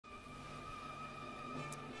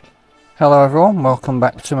Hello everyone, welcome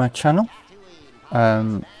back to my channel,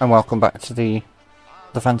 and welcome back to the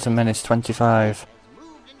Phantom Menace 25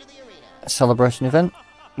 celebration event.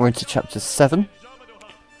 We're into chapter 7,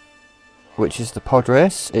 which is the pod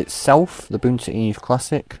race itself, the Boonta Eve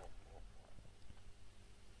Classic.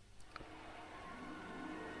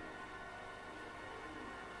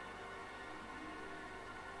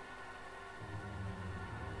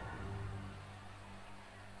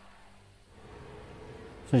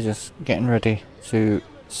 So just getting ready to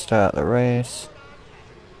start the race.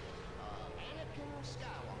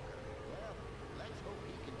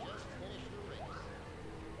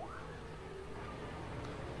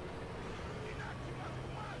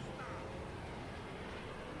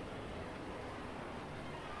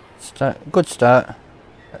 Good start.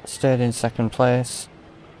 Stayed in second place.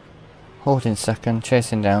 Holding second,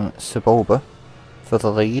 chasing down Sebulba for the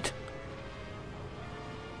lead.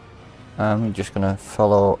 I'm just going to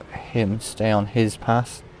follow him, stay on his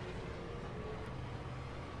path.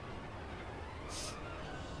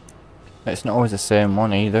 It's not always the same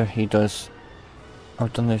one either.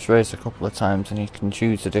 I've done this race a couple of times and he can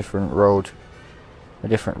choose a different road, a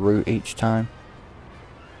different route each time.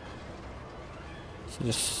 So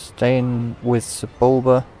just staying with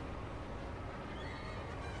Sebulba.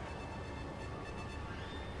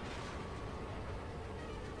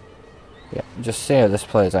 Yeah, just see how this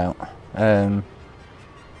plays out.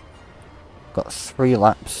 Got 3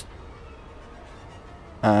 laps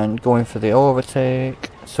and going for the overtake.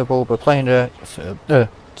 Sebulba playing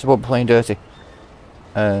dirty.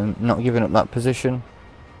 Not giving up that position,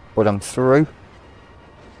 but I'm through.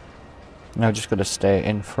 Now just got to stay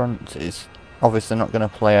in front. It's obviously not going to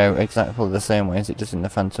play out exactly the same way as it does in the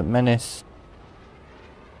Phantom Menace,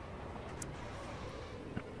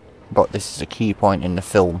 but this is a key point in the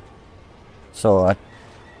film, so I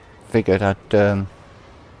figured I'd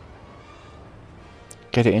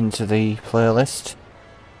get it into the playlist,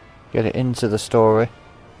 get it into the story.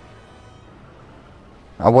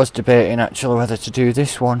 I was debating actually whether to do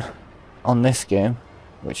this one on this game,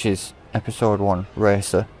 which is episode 1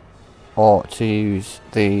 Racer, or to use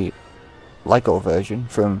the Lego version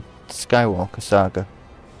from the Skywalker saga,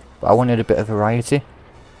 but I wanted a bit of variety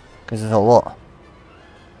because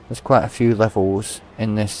there's quite a few levels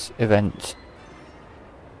in this event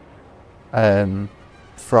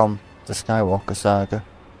from the Skywalker saga,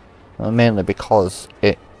 mainly because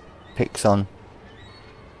it picks on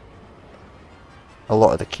a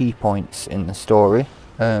lot of the key points in the story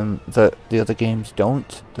that the other games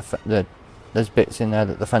don't. There's bits in there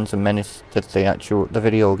that the Phantom Menace, that the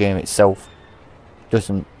video game itself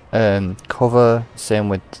doesn't cover. Same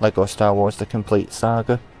with Lego Star Wars The Complete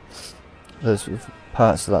Saga. There's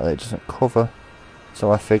parts of that it doesn't cover,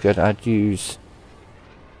 so I figured I'd use,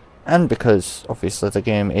 and because obviously the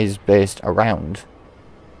game is based around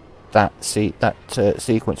that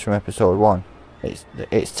sequence from episode 1,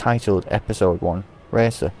 it's titled episode 1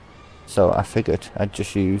 Racer, so I figured I'd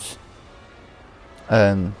just use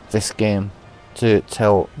this game to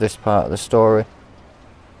tell this part of the story.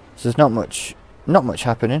 So there's not much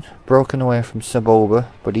happening. Broken away from Sebulba,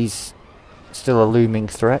 but he's still a looming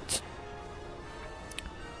threat.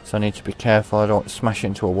 So I need to be careful I don't smash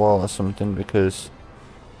into a wall or something, because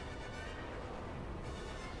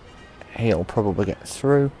he'll probably get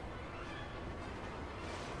through.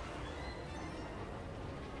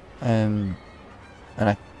 And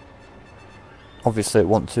I obviously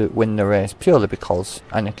want to win the race purely because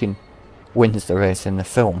Anakin wins the race in the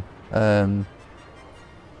film.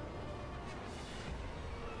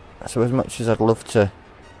 So as much as I'd love to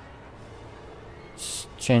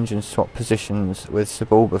change and swap positions with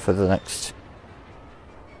Sebulba for the next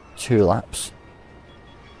 2 laps,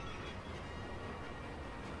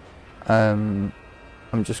 I'm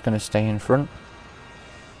just going to stay in front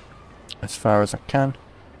as far as I can.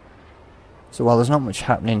 So while there's not much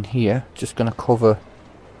happening here, just going to cover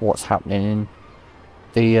what's happening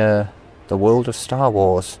in the world of Star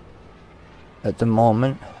Wars at the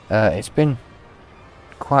moment. It's been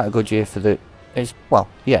quite a good year for the... It's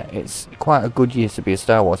quite a good year to be a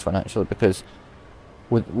Star Wars fan, actually, because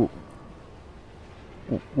we've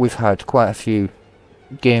had quite a few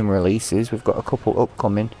game releases. We've got a couple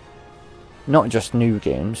upcoming, not just new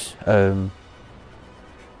games,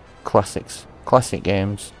 classic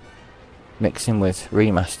games mixing with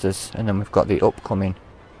remasters, and then we've got the upcoming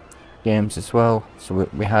games as well. So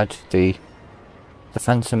we had the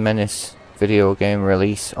Phantom Menace video game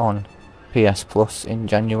release on PS Plus in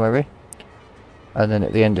January, and then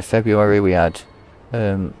at the end of February we had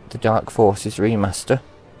the Dark Forces remaster,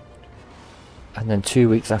 and then 2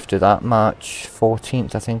 weeks after that, March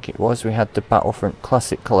 14th I think it was, we had the Battlefront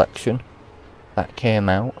Classic Collection that came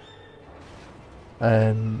out.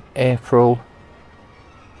 April,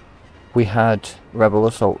 we had Rebel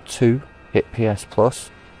Assault 2 hit PS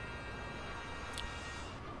Plus.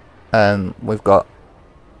 We've got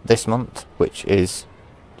this month, which is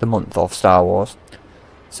the month of Star Wars.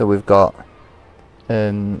 So we've got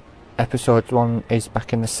Episode 1 is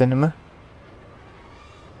back in the cinema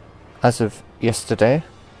as of yesterday,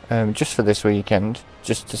 just for this weekend,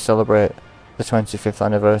 just to celebrate the 25th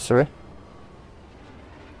anniversary.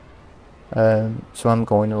 So I'm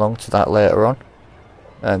going along to that later on,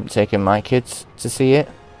 taking my kids to see it.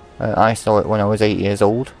 I saw it when I was 8 years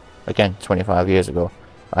old, again 25 years ago.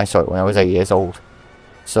 I saw it when I was 8 years old.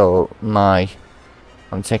 So I'm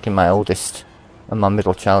taking my oldest and my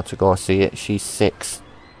middle child to go see it. She's 6,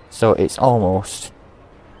 so it's almost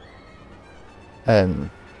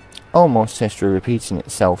history repeating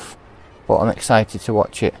itself, but I'm excited to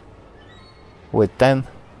watch it with them.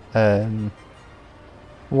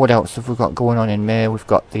 What else have we got going on in May? We've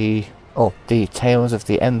got the Tales of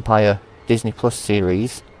the Empire Disney Plus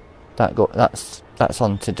series that's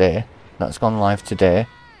on today. That's gone live today.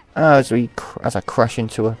 As I crash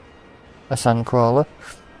into a sandcrawler.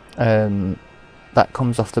 That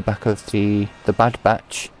comes off the back of the Bad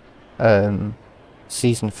Batch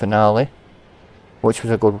season finale, which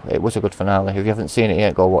was a good finale. If you haven't seen it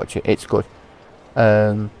yet, go watch it. It's good.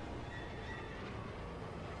 So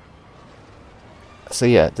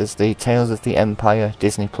yeah, there's the Tales of the Empire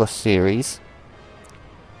Disney Plus series.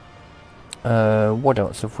 What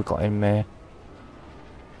else have we got in May?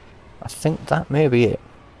 I think that may be it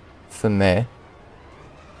for May.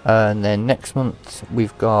 And then next month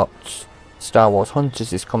we've got Star Wars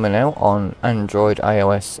Hunters is coming out on Android,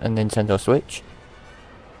 iOS and Nintendo Switch.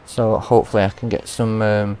 So hopefully I can get some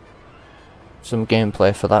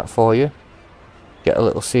gameplay for that for you. Get a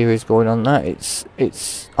little series going on that.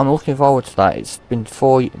 I'm looking forward to that. It's been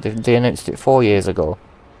they announced it 4 years ago.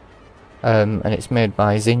 And it's made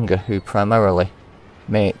by Zynga, who primarily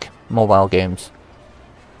make mobile games.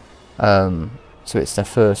 So it's their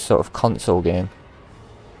first sort of console game.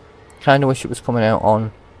 Kinda wish it was coming out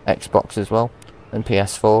on Xbox as well and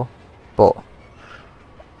PS4, but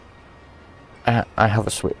I have a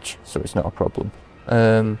Switch, so it's not a problem.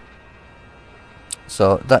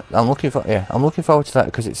 So that I'm looking forward to that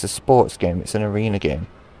because it's a sports game, it's an arena game,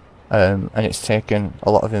 and it's taken a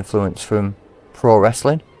lot of influence from pro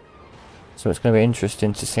wrestling. So it's going to be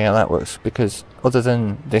interesting to see how that works, because other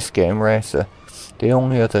than this game, Racer, the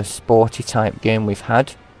only other sporty type game we've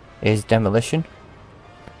had is Demolition,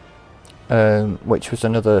 which was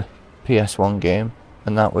another PS1 game,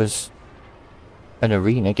 and that was an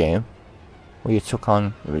arena game where you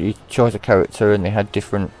chose a character and they had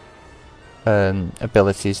different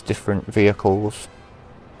abilities, different vehicles,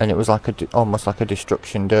 and it was like almost like a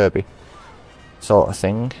destruction derby sort of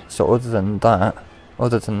thing. So other than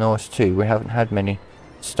those two, we haven't had many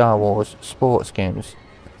Star Wars sports games.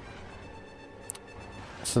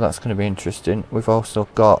 So that's going to be interesting. We've also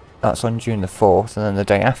got, that's on June the 4th, and then the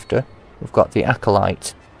day after, we've got the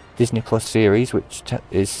Acolyte Disney Plus series, which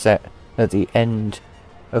is set at the end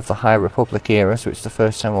of the High Republic era, so it's the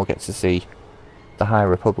first time we'll get to see the High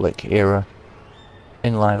Republic era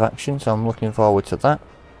in live action, so I'm looking forward to that.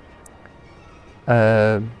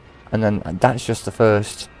 And then that's just the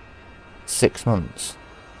first 6 months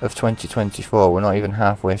of 2024. We're not even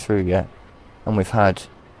halfway through yet, and we've had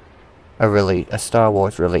a Star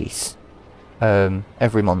Wars release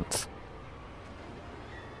every month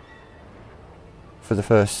for the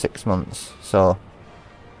first 6 months. So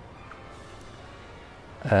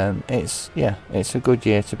it's a good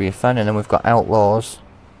year to be a fan. And then we've got Outlaws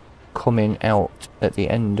coming out at the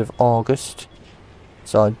end of August,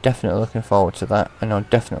 so I'm definitely looking forward to that, and I'll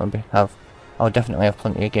definitely have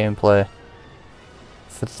plenty of gameplay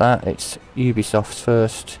for that. It's Ubisoft's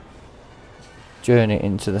first journey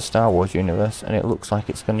into the Star Wars universe, and it looks like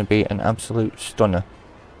it's going to be an absolute stunner,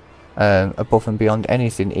 above and beyond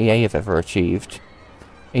anything EA have ever achieved,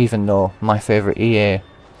 even though my favourite EA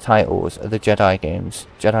titles are the Jedi games,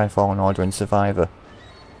 Jedi Fallen Order and Survivor.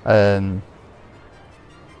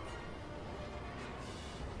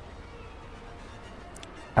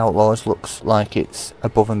 Outlaws looks like it's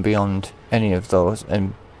above and beyond any of those,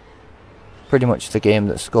 and pretty much the game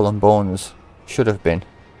that Skull and Bones should have been.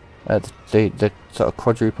 The sort of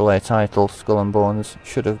quadruple A title Skull and Bones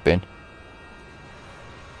should have been.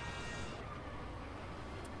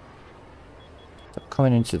 So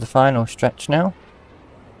coming into the final stretch now,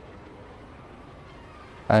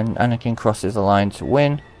 and Anakin crosses the line to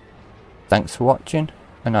win. Thanks for watching,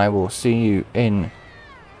 and I will see you in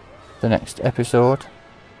the next episode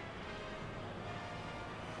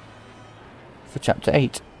for Chapter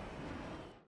 8.